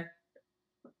away.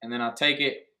 And then I'll take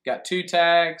it. Got 2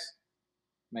 tags.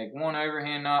 Make one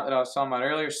overhand knot that I was talking about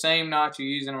earlier. Same knot you're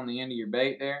using on the end of your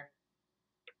bait there.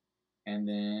 And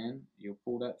then you'll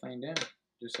pull that thing down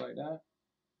just like that.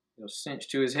 You'll cinch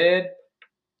to his head.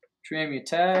 Trim your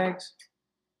tags.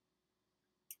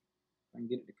 And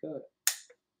get it to cut.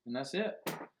 And that's it.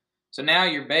 So now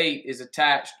your bait is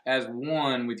attached as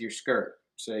one with your skirt.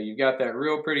 So you've got that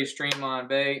real pretty streamlined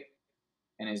bait.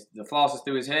 And the floss is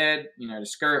through his head. You know, the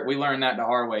skirt, we learned that the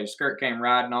hard way. The skirt came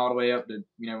riding all the way up to,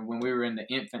 you know, when we were in the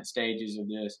infant stages of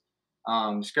this.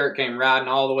 The skirt came riding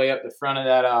all the way up the front of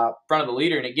that front of the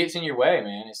leader, and it gets in your way,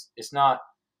 man. It's not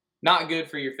good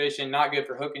for your fishing, not good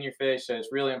for hooking your fish. So it's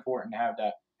really important to have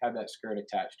that skirt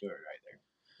attached to it right there.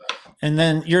 And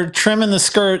then you're trimming the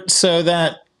skirt so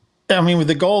that, I mean,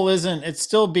 the goal isn't, it's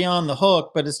still beyond the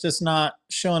hook, but it's just not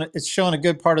showing, it's showing a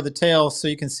good part of the tail so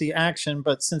you can see action.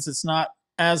 But since it's not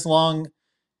as long,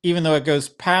 even though it goes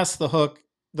past the hook,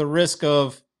 the risk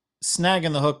of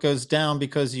snagging the hook goes down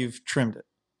because you've trimmed it.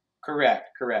 Correct.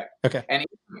 Okay.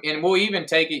 And we'll even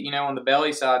take it, you know, on the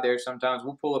belly side there. Sometimes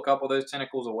we'll pull a couple of those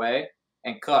tentacles away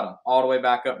and cut them all the way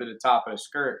back up to the top of the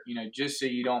skirt, you know, just so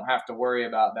you don't have to worry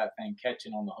about that thing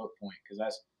catching on the hook point, because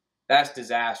that's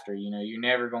disaster. You know, you're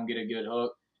never going to get a good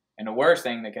hook. And the worst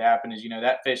thing that could happen is, you know,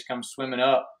 that fish comes swimming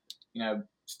up, you know,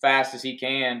 as fast as he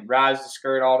can, rides the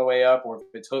skirt all the way up, or if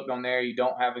it's hooked on there, you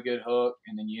don't have a good hook,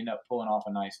 and then you end up pulling off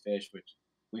a nice fish, which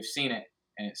we've seen it,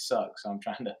 and it sucks. So I'm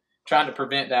trying to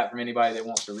prevent that from anybody that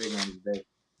wants to rig on his bait.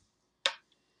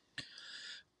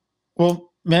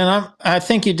 Well, man, I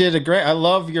think you did I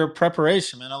love your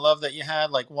preparation, man. I love that you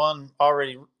had like one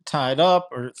already tied up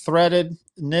or threaded,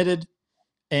 knitted.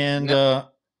 And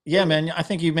yeah, man, I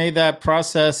think you made that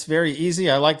process very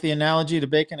easy. I like the analogy to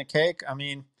baking a cake. I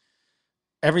mean,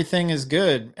 everything is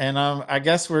good. And I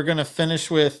guess we're going to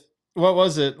finish with, what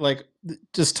was it? Like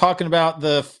just talking about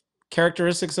the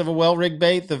characteristics of a well-rigged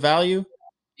bait, the value.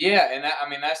 Yeah.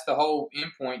 And that's the whole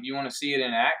end point. You want to see it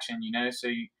in action, you know, so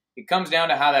it comes down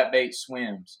to how that bait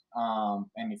swims.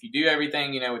 And if you do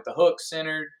everything, you know, with the hook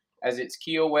centered as its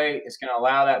keel weight, it's going to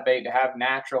allow that bait to have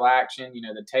natural action. You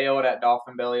know, the tail of that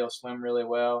dolphin belly will swim really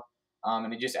well.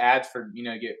 And it just adds for, you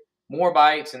know, get more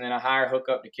bites and then a higher hook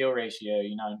up to kill ratio.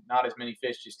 You know, not as many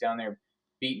fish just down there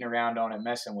beating around on it,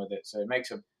 messing with it. So it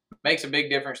makes a big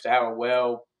difference to have a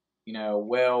well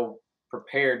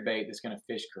prepared bait that's going to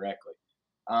fish correctly.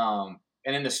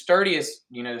 And then the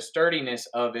sturdiness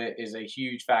of it is a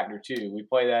huge factor too. We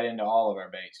play that into all of our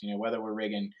baits, you know, whether we're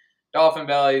rigging dolphin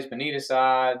bellies, bonita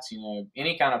sides, you know,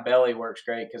 any kind of belly works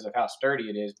great because of how sturdy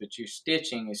it is, but your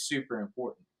stitching is super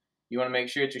important. You want to make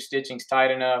sure that your stitching's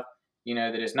tight enough, you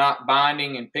know, that it's not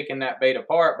binding and picking that bait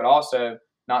apart, but also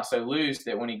not so loose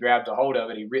that when he grabs a hold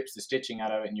of it, he rips the stitching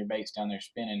out of it and your bait's down there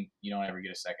spinning. You don't ever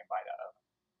get a second bite out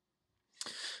of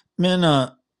it.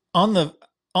 Man,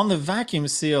 on the vacuum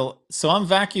seal, so I'm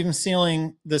vacuum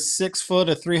sealing the 6 foot,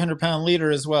 a 300-pound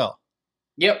leader as well.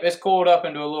 Yep, it's coiled up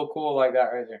into a little coil like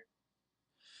that right there.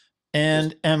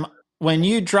 And when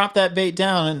you drop that bait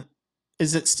down, and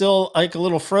is it still like a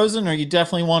little frozen, or you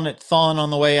definitely want it thawing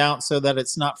on the way out so that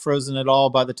it's not frozen at all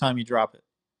by the time you drop it?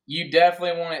 You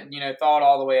definitely want it, you know, thawed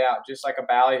all the way out. Just like a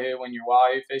ballyhoo, when you're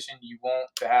wahoo fishing, you want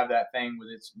to have that thing with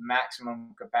its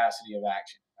maximum capacity of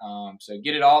action. So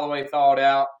get it all the way thawed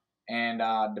out. And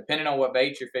depending on what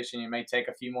bait you're fishing, it may take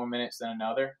a few more minutes than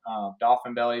another.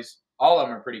 Dolphin bellies, all of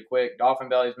them are pretty quick. Dolphin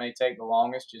bellies may take the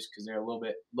longest just because they're a little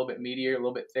bit meatier, a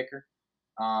little bit thicker.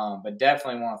 But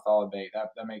definitely want a thawed bait. That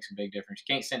makes a big difference.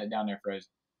 You can't send it down there frozen.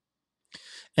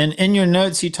 And in your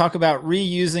notes, you talk about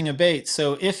reusing a bait.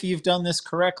 So if you've done this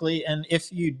correctly, and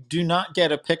if you do not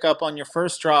get a pickup on your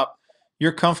first drop,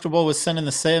 you're comfortable with sending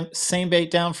the same bait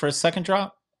down for a second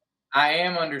drop? I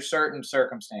am under certain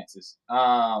circumstances.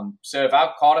 So if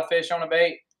I've caught a fish on a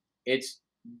bait, it's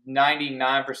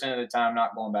 99% of the time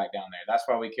not going back down there. That's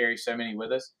why we carry so many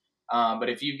with us. But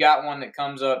if you've got one that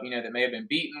comes up, you know, that may have been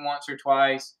beaten once or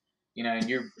twice, you know, and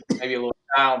you're maybe a little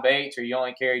shy on baits, or you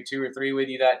only carry 2 or 3 with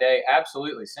you that day,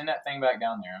 absolutely send that thing back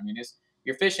down there. I mean,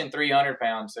 you're fishing 300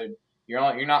 pounds, so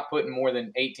you're not putting more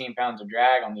than 18 pounds of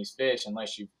drag on these fish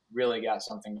unless you've really got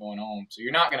something going on. So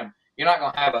you're not gonna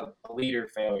have a leader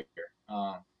failure.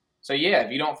 So yeah,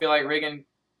 if you don't feel like rigging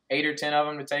 8 or 10 of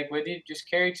them to take with you, just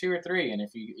carry 2 or 3. And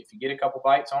if you get a couple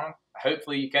bites on them,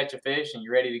 hopefully you catch a fish and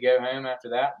you're ready to go home after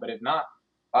that. But if not,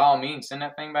 by all means, send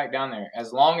that thing back down there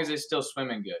as long as it's still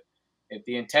swimming good. If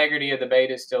the integrity of the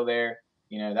bait is still there,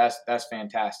 that's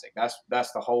fantastic.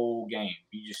 That's the whole game.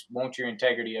 You just want your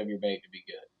integrity of your bait to be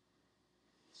good.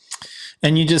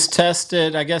 And you just test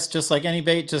it, I guess, just like any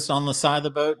bait, just on the side of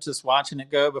the boat, just watching it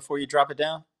go before you drop it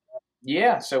down?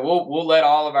 Yeah, so we'll let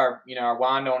all of our our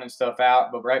wind on and stuff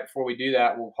out, but right before we do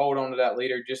that, we'll hold on to that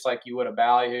leader just like you would a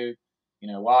ballyhoo,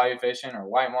 walleye fishing or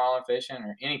white marlin fishing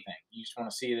or anything. You just want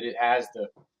to see that it has the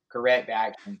correct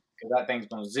action, because that thing's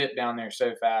going to zip down there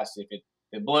so fast. If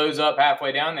it blows up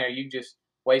halfway down there, you just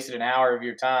wasted an hour of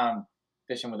your time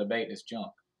fishing with a bait that's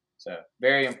junk. So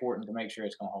very important to make sure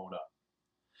it's going to hold up.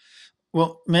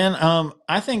 Well, man,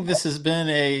 I think this has been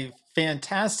a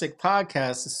fantastic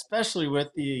podcast, especially with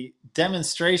the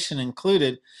demonstration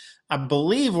included. I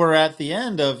believe we're at the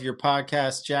end of your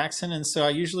podcast, Jackson, and so I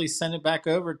usually send it back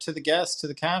over to the guest, to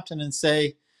the captain, and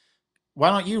say, why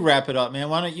don't you wrap it up, man?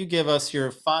 Why don't you give us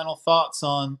your final thoughts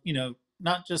on,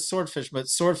 not just swordfish, but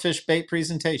swordfish bait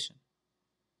presentation?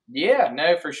 Yeah,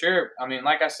 no, for sure. I mean,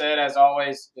 like I said, as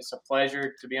always, it's a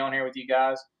pleasure to be on here with you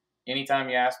guys. Anytime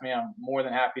you ask me, I'm more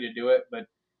than happy to do it. But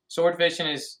sword fishing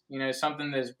is, something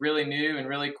that's really new and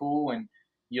really cool, and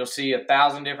you'll see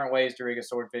 1,000 different ways to rig a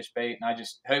swordfish bait. And I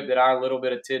just hope that our little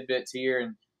bit of tidbits here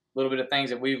and a little bit of things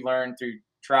that we've learned through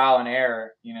trial and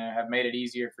error, have made it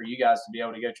easier for you guys to be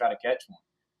able to go try to catch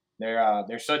one.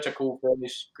 They're such a cool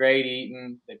fish, great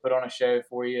eating. They put on a show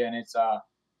for you, and it's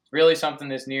really something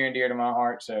that's near and dear to my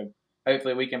heart. So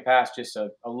hopefully we can pass just a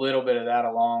little bit of that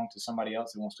along to somebody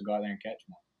else who wants to go out there and catch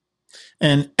one.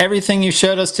 And everything you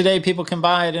showed us today, people can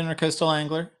buy at Intercoastal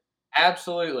Angler?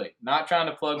 Absolutely. Not trying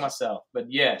to plug myself,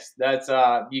 but yes, that's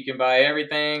you can buy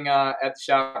everything at the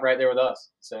shop right there with us.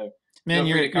 So, man,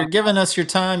 you're giving us your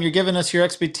time. You're giving us your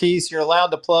expertise. You're allowed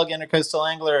to plug Intercoastal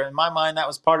Angler. In my mind, that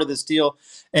was part of this deal.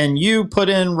 And you put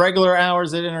in regular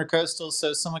hours at Intercoastal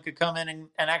so someone could come in and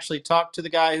actually talk to the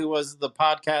guy who was the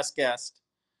podcast guest.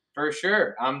 For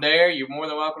sure. I'm there. You're more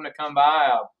than welcome to come by.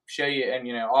 I'll show you, and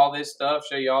all this stuff,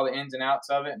 show you all the ins and outs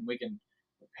of it. And we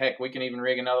can even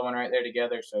rig another one right there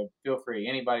together. So feel free.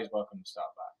 Anybody's welcome to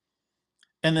stop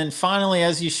by. And then finally,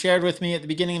 as you shared with me at the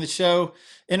beginning of the show,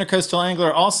 Intercoastal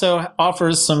Angler also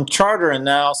offers some chartering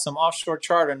now, some offshore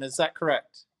chartering. Is that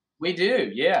correct? We do.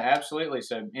 Yeah, absolutely.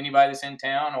 So anybody that's in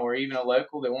town or even a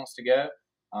local that wants to go,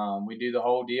 we do the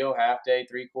whole deal, half day,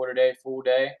 3/4 day, full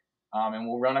day. And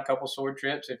we'll run a couple sword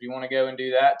trips if you want to go and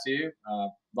do that too.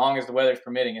 Long as the weather's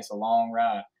permitting, it's a long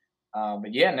ride.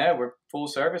 But yeah, no, we're full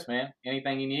service, man.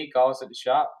 Anything you need, call us at the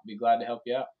shop. Be glad to help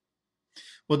you out.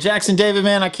 Well, Jackson David,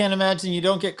 man, I can't imagine you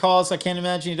don't get calls. I can't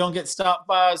imagine you don't get stop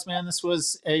bys, man. This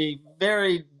was a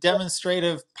very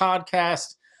demonstrative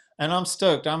podcast, and I'm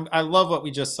stoked. I love what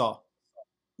we just saw.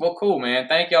 Well, cool, man.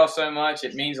 Thank y'all so much.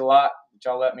 It means a lot that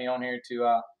y'all let me on here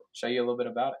to show you a little bit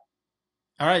about it.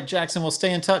 All right, Jackson, we'll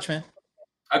stay in touch, man.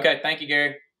 Okay, thank you,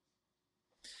 Gary.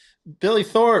 Billy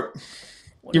Thorpe,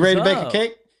 you ready to bake a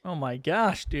cake? Oh my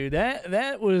gosh, dude,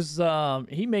 that was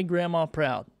he made Grandma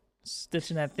proud,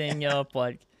 stitching that thing up.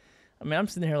 Like, I mean, I'm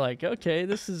sitting here like, okay,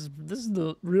 this is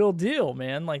the real deal,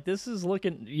 man. Like, this is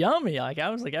looking yummy. Like, I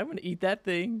was like, I'm gonna eat that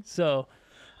thing. So,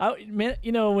 man,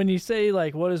 when you say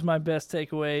like, what is my best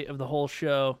takeaway of the whole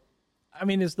show? I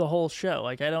mean, it's the whole show.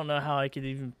 Like, I don't know how I could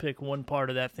even pick one part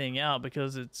of that thing out,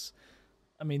 because it's,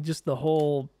 I mean, just the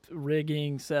whole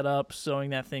rigging, setup,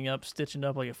 sewing that thing up, stitching it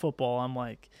up like a football. I'm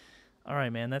like, all right,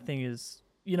 man, that thing is,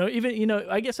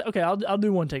 I guess, okay, I'll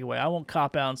do one takeaway. I won't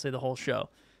cop out and say the whole show.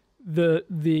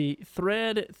 The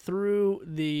thread through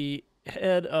the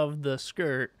head of the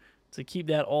skirt to keep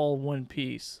that all one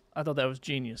piece, I thought that was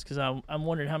genius, because I'm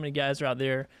wondering how many guys are out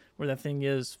there where that thing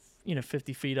is,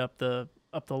 50 feet up the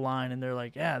line, and they're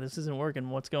like, yeah, this isn't working.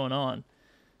 What's going on?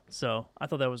 So I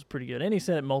thought that was pretty good. And he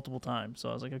said it multiple times. So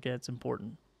I was like, okay, it's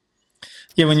important.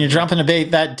 Yeah, when you're dropping a bait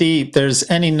that deep, there's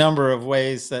any number of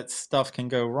ways that stuff can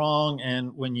go wrong.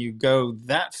 And when you go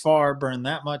that far, burn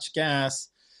that much gas,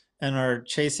 and are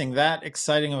chasing that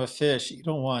exciting of a fish, you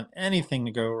don't want anything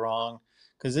to go wrong,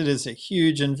 because it is a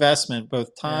huge investment,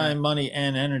 both time, money,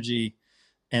 and energy.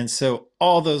 And so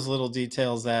all those little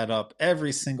details add up,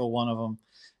 every single one of them.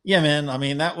 Yeah, man. I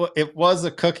mean, it was a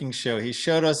cooking show. He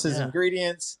showed us his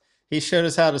ingredients. He showed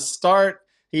us how to start.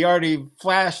 He already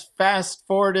fast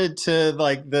forwarded to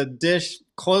like the dish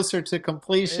closer to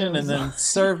completion, and then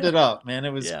served it up, man.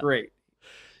 It was great.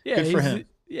 Yeah, good for him.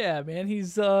 Yeah, man.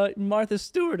 He's Martha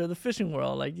Stewart of the fishing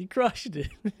world. Like, he crushed it.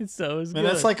 So it was good.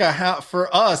 That's like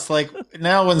for us. Like,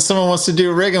 now when someone wants to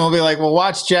do rigging, we'll be like, well,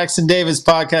 watch Jackson Davis'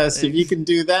 podcast. If you can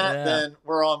do that, then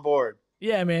we're on board.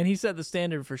 Yeah, man, he set the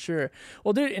standard for sure.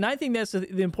 Well, dude, and I think that's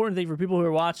the important thing for people who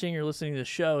are watching or listening to the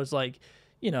show is like,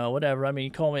 whatever. I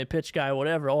mean, call me a pitch guy,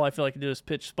 whatever. All I feel like I do is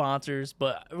pitch sponsors.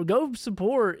 But go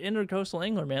support Intercoastal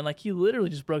Angler, man. Like, he literally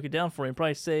just broke it down for you and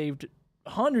probably saved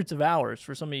hundreds of hours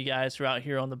for some of you guys who are out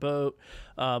here on the boat.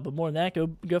 But more than that,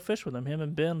 go fish with him. Him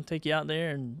and Ben will take you out there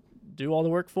and do all the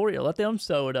work for you. Let them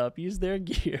sew it up. Use their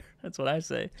gear. That's what I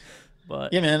say.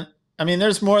 But yeah, man. I mean,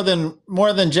 there's more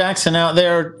than Jackson out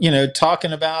there,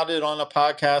 talking about it on a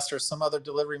podcast or some other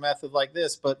delivery method like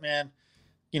this. But man,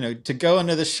 to go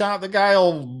into the shop, the guy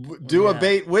will do a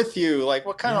bait with you. Like,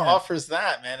 what kind of offers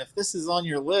that, man? If this is on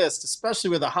your list,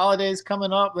 especially with the holidays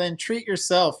coming up, then treat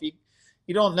yourself. You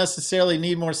don't necessarily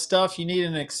need more stuff. You need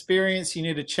an experience. You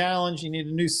need a challenge. You need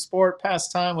a new sport,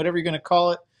 pastime, whatever you're going to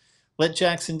call it. Let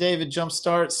Jackson David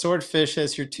jumpstart Swordfish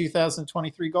as your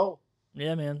 2023 goal.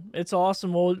 Yeah, man. It's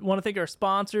awesome. Well, we want to thank our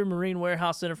sponsor, Marine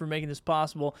Warehouse Center, for making this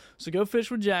possible. So go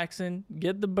fish with Jackson,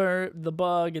 get the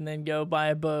bug, and then go buy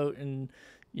a boat and,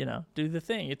 do the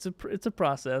thing. It's a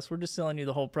process. We're just telling you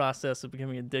the whole process of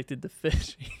becoming addicted to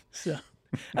fishing. So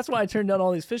that's why I turned down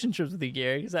all these fishing trips with you,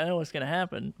 Gary, because I know what's going to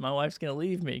happen. My wife's going to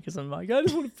leave me because I'm like, I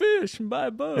just want to fish and buy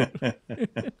a boat.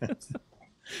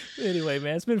 Anyway,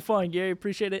 man, it's been fun, Gary.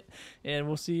 Appreciate it. And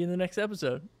we'll see you in the next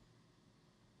episode.